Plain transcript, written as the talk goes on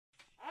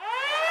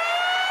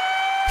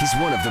He's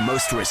one of the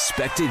most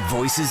respected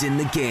voices in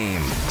the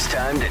game. It's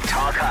time to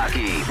talk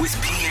hockey with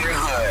Pierre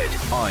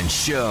Houde on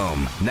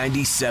Shome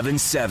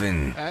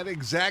 97.7. At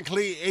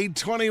exactly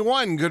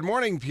 8:21. Good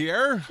morning,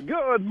 Pierre.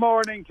 Good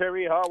morning,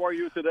 Terry. How are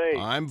you today?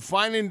 I'm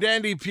fine and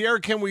dandy. Pierre,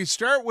 can we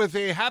start with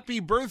a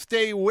happy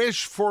birthday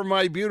wish for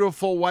my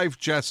beautiful wife,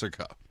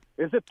 Jessica?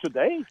 Is it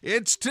today?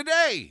 It's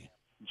today.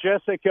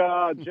 Jessica,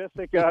 all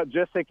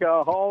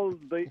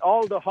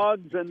the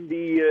hugs and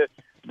the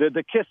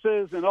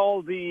kisses and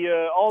all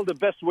the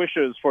best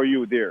wishes for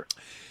you, dear.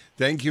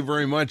 Thank you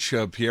very much,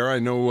 Pierre. I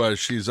know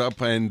she's up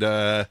and,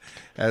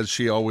 as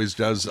she always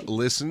does,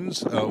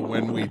 listens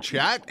when we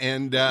chat.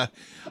 And may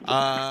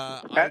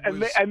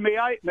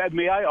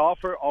I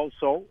offer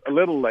also, a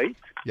little late,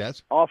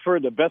 yes, offer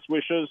the best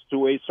wishes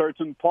to a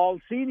certain Paul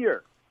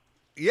Sr.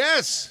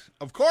 Yes,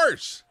 of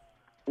course.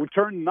 Who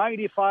turned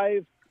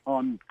 95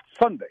 on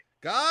Sunday.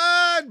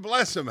 God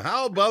bless him.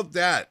 How about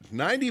that?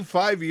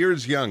 95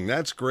 years young.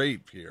 That's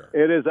great, Pierre.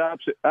 It is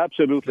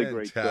absolutely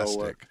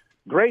fantastic.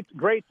 Great.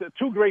 Great.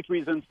 Two great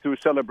reasons to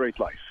celebrate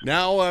life.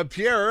 Now,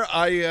 Pierre,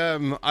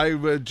 I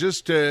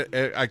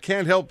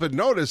can't help but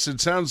notice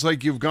it sounds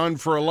like you've gone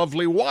for a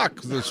lovely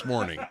walk this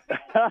morning.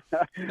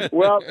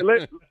 Well,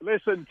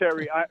 listen,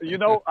 Terry.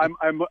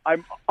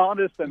 I'm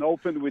honest and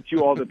open with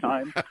you all the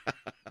time.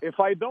 If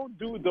I don't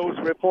do those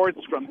reports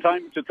from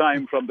time to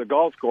time from the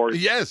golf course,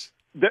 yes.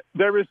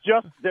 There is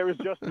just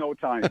no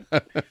time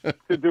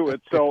to do it.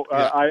 So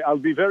I'll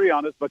be very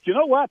honest. But you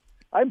know what?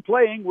 I'm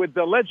playing with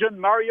the legend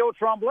Mario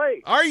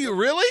Tremblay. Are you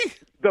really?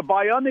 The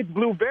bionic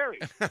blueberry.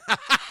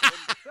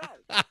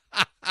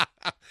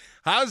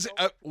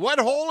 What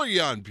hole are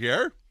you on,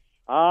 Pierre?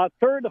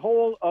 Third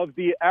hole of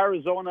the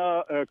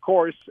Arizona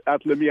course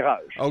at Le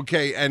Mirage.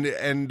 Okay,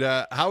 and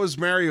how is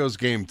Mario's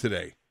game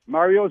today?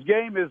 Mario's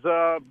game is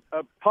a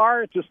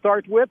par to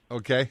start with.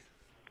 Okay.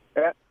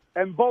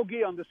 And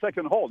bogey on the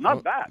second hole.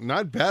 Not bad.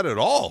 Not bad at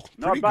all.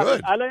 Pretty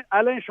good.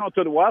 Alain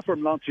Chantelois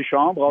from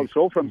l'Antichambre,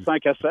 also from 5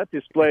 à 7,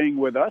 is playing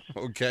with us.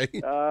 Okay.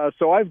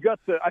 So I've got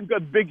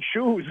big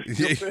shoes.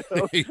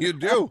 You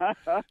do.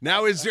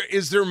 Now,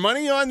 is there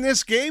money on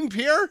this game,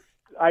 Pierre?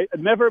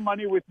 Never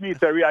money with me,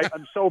 Terry.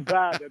 I'm so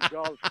bad at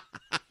golf.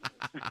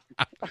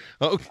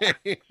 Okay.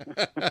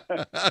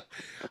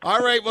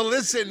 All right. Well,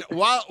 listen,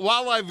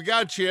 while I've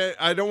got you,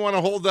 I don't want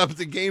to hold up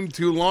the game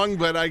too long,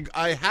 but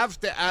I have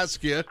to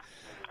ask you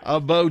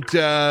about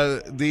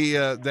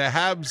the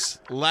Habs'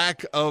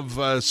 lack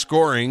of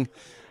scoring,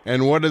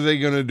 and what are they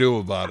going to do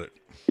about it?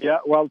 Yeah,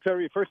 well,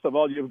 Terry, first of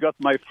all, you've got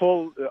my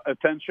full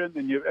attention,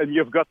 and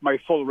you've got my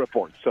full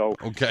report. So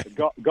okay.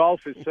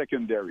 Golf is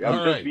secondary. I'm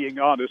all just right. being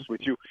honest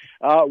with you.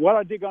 What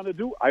are they going to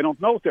do? I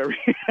don't know, Terry.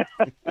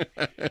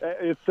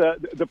 It's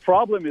the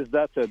problem is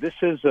that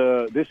this is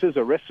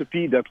a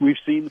recipe that we've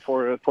seen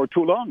for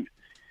too long.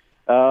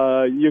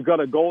 You've got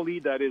a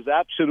goalie that is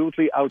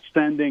absolutely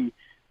outstanding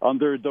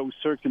under those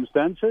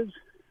circumstances,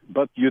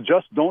 but you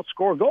just don't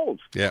score goals.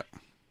 Yeah.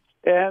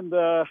 And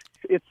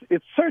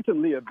it's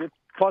certainly a bit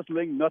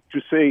puzzling, not to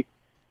say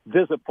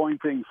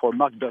disappointing for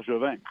Marc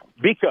Bergevin,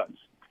 because,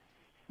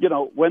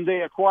 when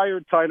they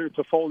acquired Tyler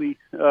Toffoli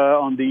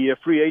on the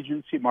free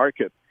agency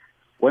market,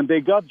 when they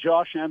got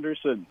Josh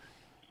Anderson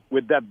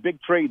with that big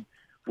trade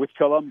with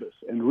Columbus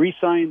and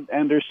re-signed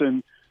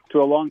Anderson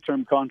to a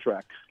long-term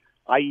contract,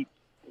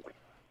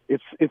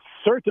 it's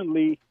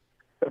certainly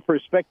a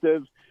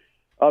perspective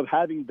of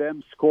having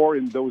them score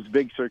in those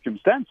big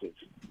circumstances.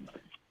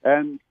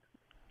 And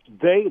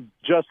they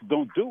just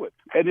don't do it.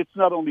 And it's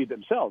not only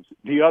themselves,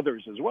 the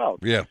others as well.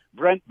 Yeah.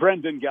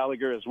 Brendan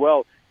Gallagher as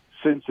well,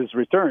 since his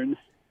return,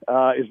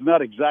 is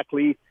not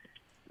exactly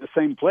the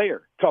same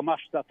player.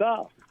 Tomas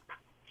Tatar,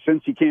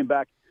 since he came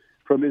back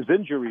from his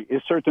injury,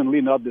 is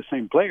certainly not the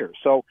same player.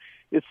 So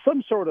it's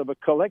some sort of a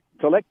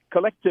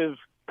collective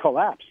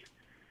collapse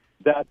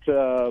that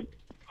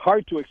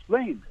hard to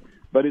explain,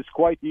 but it's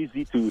quite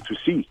easy to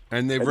see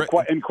and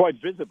quite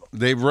visible.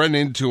 They've run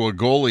into a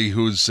goalie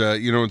who's,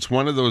 it's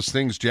one of those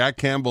things. Jack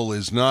Campbell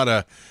is not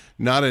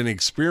an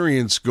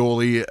experienced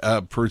goalie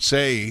per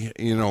se,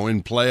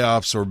 in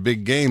playoffs or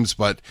big games,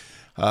 but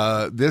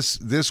this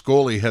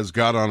goalie has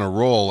got on a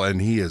roll,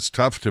 and he is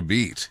tough to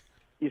beat.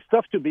 He's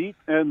tough to beat,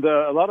 and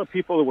a lot of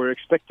people were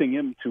expecting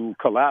him to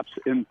collapse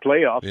in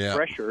playoff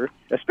pressure,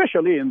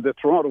 especially in the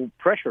Toronto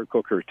pressure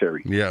cooker,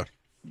 Terry. Yeah.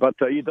 But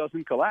he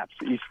doesn't collapse.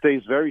 He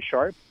stays very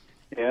sharp.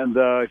 And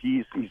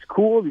he's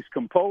cool, he's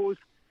composed,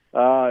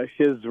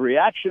 his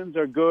reactions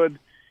are good,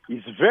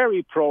 he's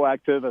very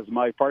proactive, as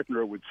my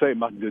partner would say,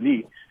 Marc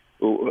Denis,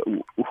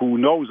 who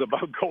knows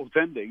about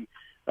goaltending.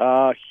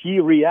 He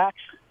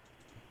reacts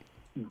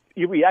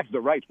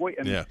the right way,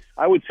 and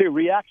I would say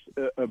reacts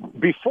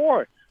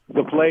before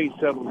the play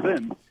settles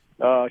in.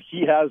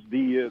 He has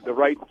the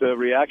right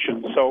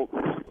reaction. So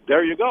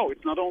there you go.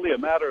 It's not only a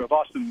matter of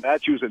Austin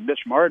Matthews and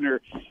Mitch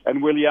Marner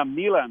and William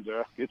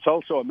Nylander. It's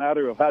also a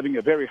matter of having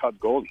a very hot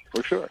goalie,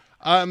 for sure.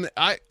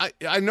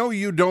 I know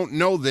you don't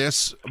know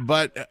this,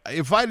 but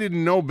if I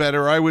didn't know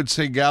better, I would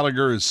say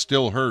Gallagher is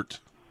still hurt.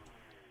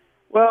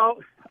 Well,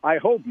 I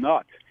hope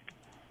not.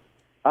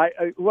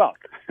 Well,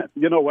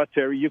 you know what,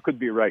 Terry, you could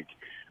be right.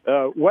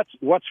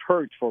 What's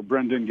hurt for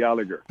Brendan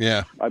Gallagher?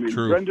 Yeah, I mean,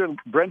 true.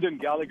 Brendan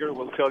Gallagher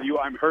will tell you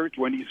I'm hurt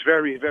when he's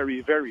very,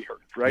 very, very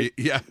hurt, right?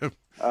 Yeah.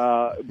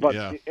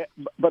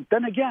 But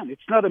then again,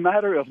 it's not a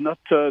matter of not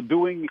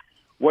doing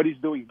what he's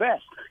doing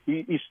best.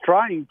 He's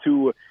trying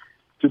to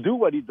do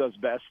what he does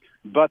best,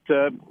 but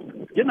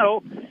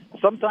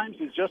sometimes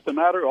it's just a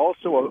matter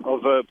also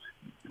of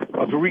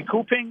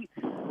recouping,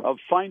 of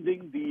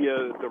finding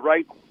the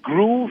right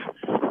groove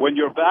when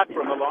you're back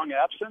from a long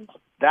absence.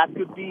 That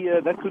could be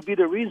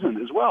the reason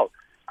as well.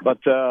 But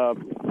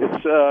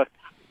it's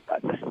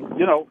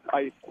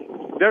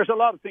there's a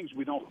lot of things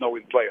we don't know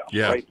in playoffs,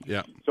 right?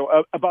 Yeah.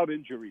 So about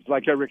injuries,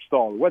 like Eric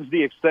Staal, what's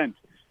the extent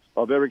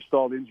of Eric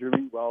Staal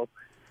injury? Well,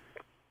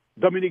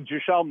 Dominique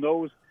Ducharme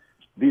knows.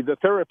 The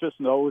therapist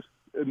knows.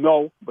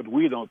 No, but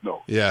we don't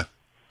know. Yeah.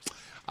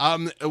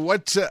 And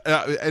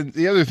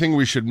the other thing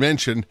we should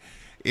mention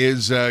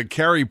is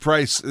Carey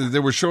Price. They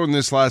were showing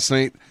this last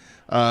night.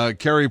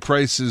 Carey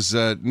Price is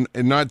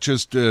not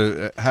just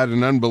had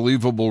an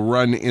unbelievable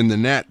run in the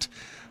net,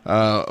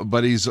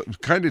 but he's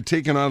kind of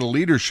taken on a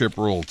leadership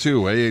role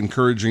too,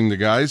 encouraging the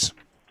guys.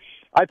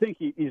 I think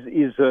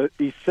he's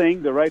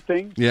saying the right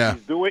things. Yeah,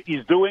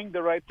 he's doing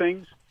the right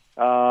things.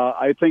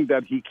 I think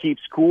that he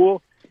keeps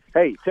cool.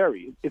 Hey,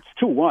 Terry, it's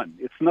 2-1.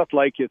 It's not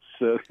like it's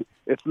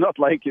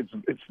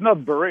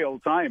not burial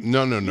time.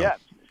 No. Yet.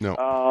 No.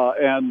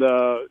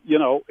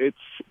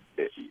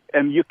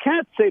 And you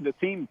can't say the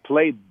team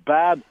played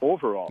bad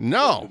overall.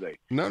 No. Today.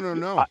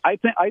 No. I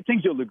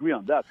think you'll agree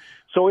on that.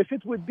 So if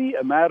it would be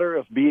a matter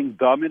of being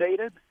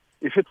dominated,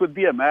 if it would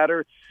be a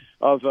matter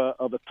of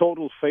a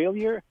total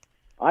failure,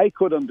 I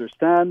could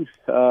understand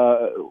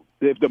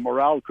if the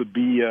morale could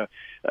be a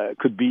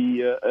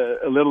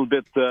little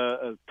bit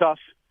tough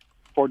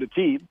for the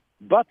team.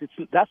 But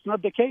that's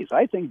not the case.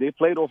 I think they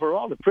played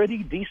overall a pretty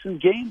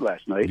decent game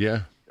last night.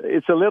 Yeah,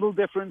 it's a little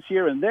difference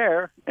here and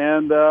there,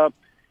 and the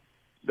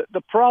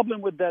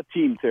problem with that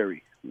team,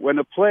 Terry, when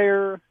a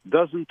player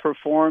doesn't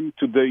perform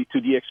to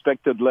the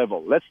expected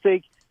level. Let's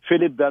take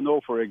Philippe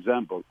Danault, for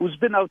example, who's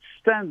been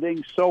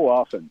outstanding so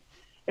often.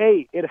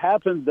 Hey, it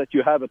happens that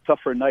you have a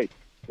tougher night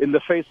in the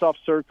face-off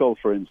circle,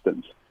 for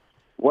instance.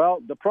 Well,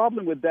 the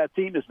problem with that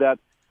team is that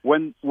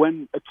when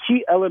a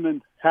key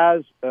element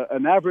has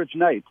an average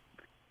night,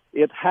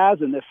 it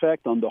has an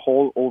effect on the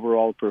whole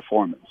overall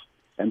performance.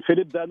 And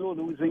Philippe Danault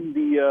losing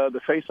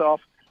the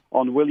face-off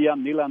on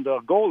William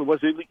Nylander's goal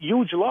was a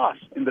huge loss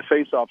in the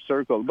face-off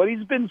circle. But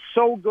he's been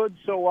so good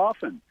so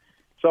often.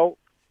 So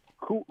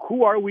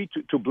who are we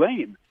to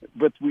blame?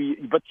 But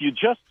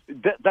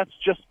that's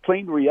just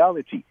plain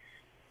reality.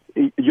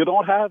 You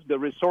don't have the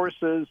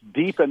resources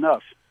deep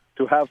enough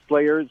to have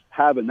players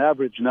have an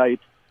average night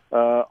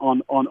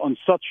on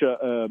such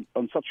a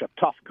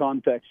tough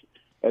context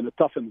and a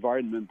tough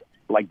environment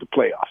like the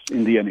playoffs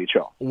in the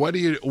NHL. What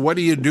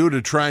do you do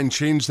to try and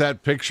change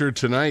that picture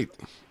tonight?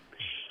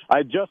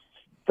 I just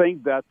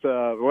think that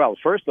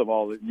first of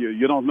all,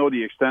 you don't know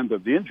the extent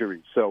of the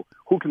injury. So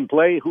who can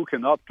play, who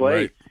cannot play?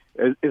 Right.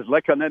 Is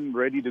Lekkonen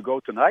ready to go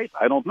tonight?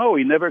 I don't know.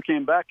 He never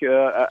came back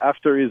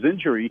after his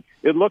injury.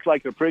 It looked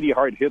like a pretty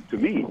hard hit to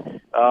me.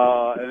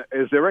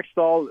 Is Eric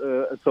Staal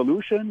a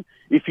solution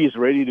if he's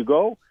ready to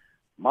go?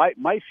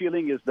 My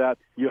feeling is that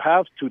you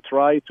have to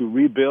try to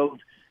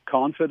rebuild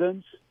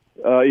confidence.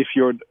 If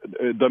you're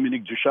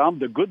Dominique Ducharme,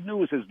 the good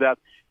news is that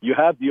you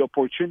have the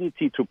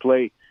opportunity to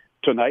play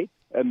tonight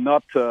and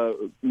not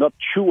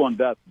chew on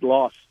that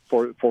loss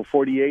for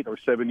 48 or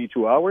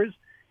 72 hours.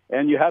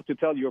 And you have to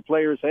tell your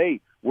players,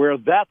 hey, we're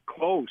that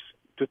close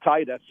to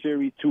tie that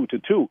series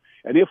 2-2.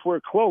 And if we're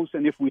close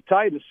and if we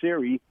tie the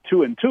series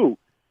 2-2,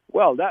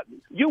 well, that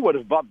you would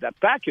have bought that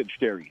package,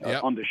 Terry,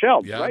 on the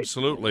shelf, right?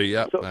 Absolutely,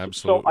 yeah, so,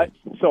 absolutely.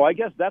 So I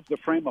guess that's the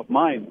frame of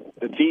mind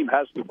the team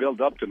has to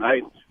build up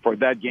tonight for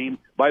that game.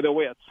 By the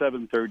way, at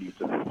 7:30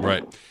 tonight.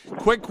 Right.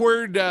 Quick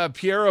word,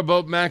 Pierre,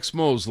 about Max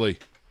Mosley.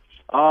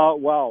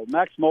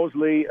 Max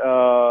Mosley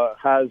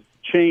has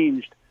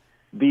changed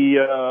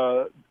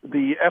the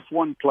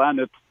F1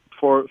 planet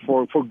for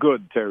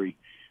good, Terry.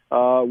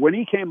 When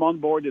he came on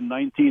board in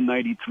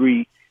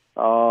 1993,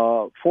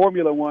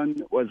 Formula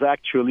One was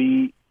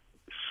actually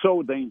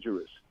so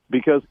dangerous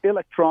because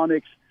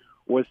electronics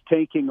was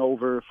taking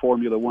over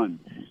Formula One.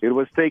 It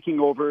was taking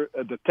over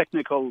the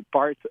technical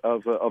part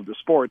of the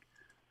sport,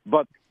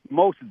 but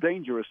most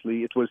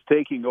dangerously, it was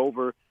taking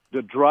over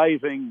the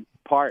driving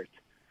part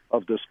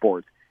of the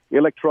sport.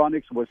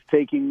 Electronics was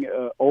taking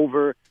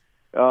over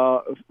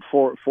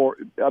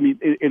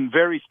in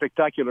very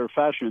spectacular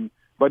fashion,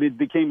 but it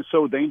became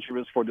so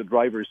dangerous for the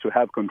drivers to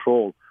have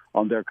control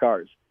on their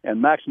cars.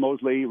 And Max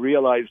Mosley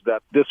realized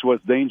that this was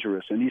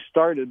dangerous, and he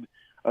started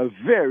a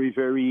very,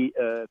 very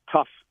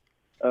tough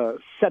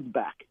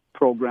setback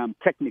program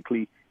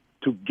technically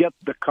to get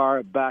the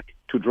car back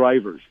to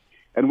drivers.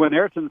 And when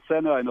Ayrton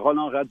Senna and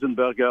Roland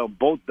Ratzenberger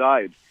both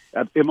died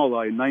at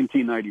Imola in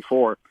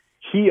 1994,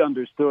 he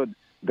understood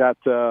that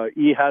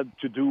he had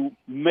to do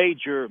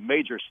major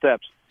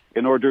steps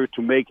in order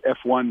to make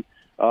F1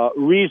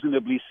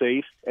 reasonably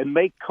safe and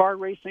make car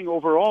racing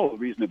overall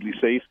reasonably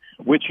safe,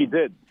 which he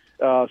did.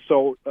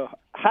 So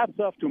hats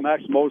off to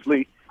Max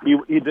Mosley.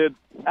 He did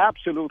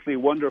absolutely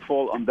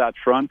wonderful on that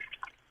front.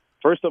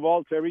 First of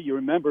all, Terry, you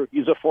remember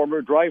he's a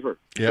former driver.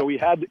 Yep. So he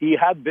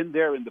had been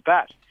there in the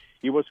past.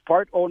 He was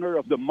part owner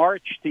of the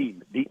March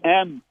team. The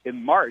M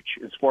in March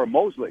is for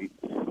Mosley.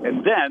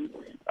 And then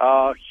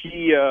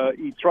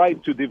he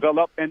tried to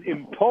develop and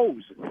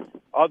impose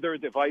other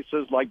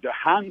devices like the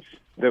Hans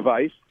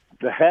device,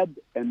 the head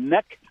and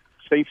neck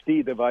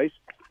safety device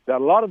that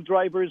a lot of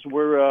drivers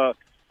were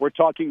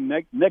talking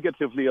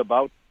negatively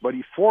about, but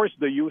he forced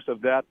the use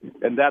of that,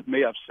 and that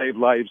may have saved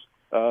lives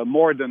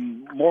more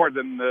than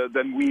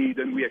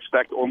we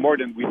expect, or more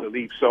than we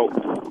believe. So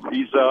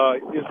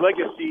his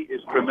legacy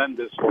is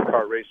tremendous for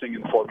car racing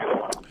in Formula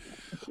One.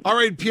 All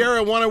right, Pierre,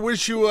 I want to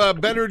wish you a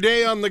better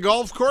day on the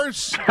golf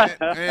course,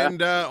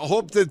 and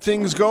hope that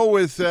things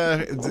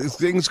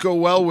go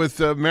well with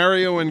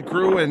Mario and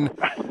crew, and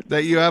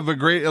that you have it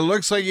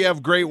looks like you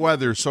have great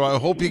weather, so I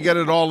hope you get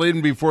it all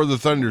in before the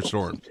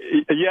thunderstorm.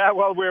 Yeah,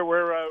 well,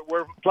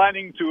 we're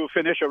planning to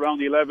finish around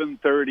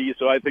 11:30,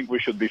 so I think we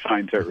should be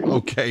fine, Terry.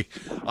 Okay.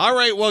 All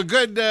right, well,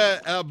 good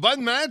Bud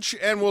match,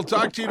 and we'll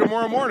talk to you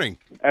tomorrow morning.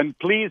 And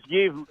please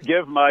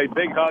give my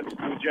big hugs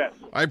to Jess.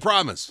 I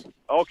promise.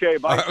 Okay,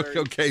 bye.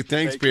 Okay,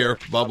 thanks, Pierre.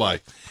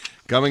 Bye-bye.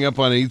 Coming up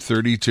on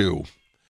 8:32.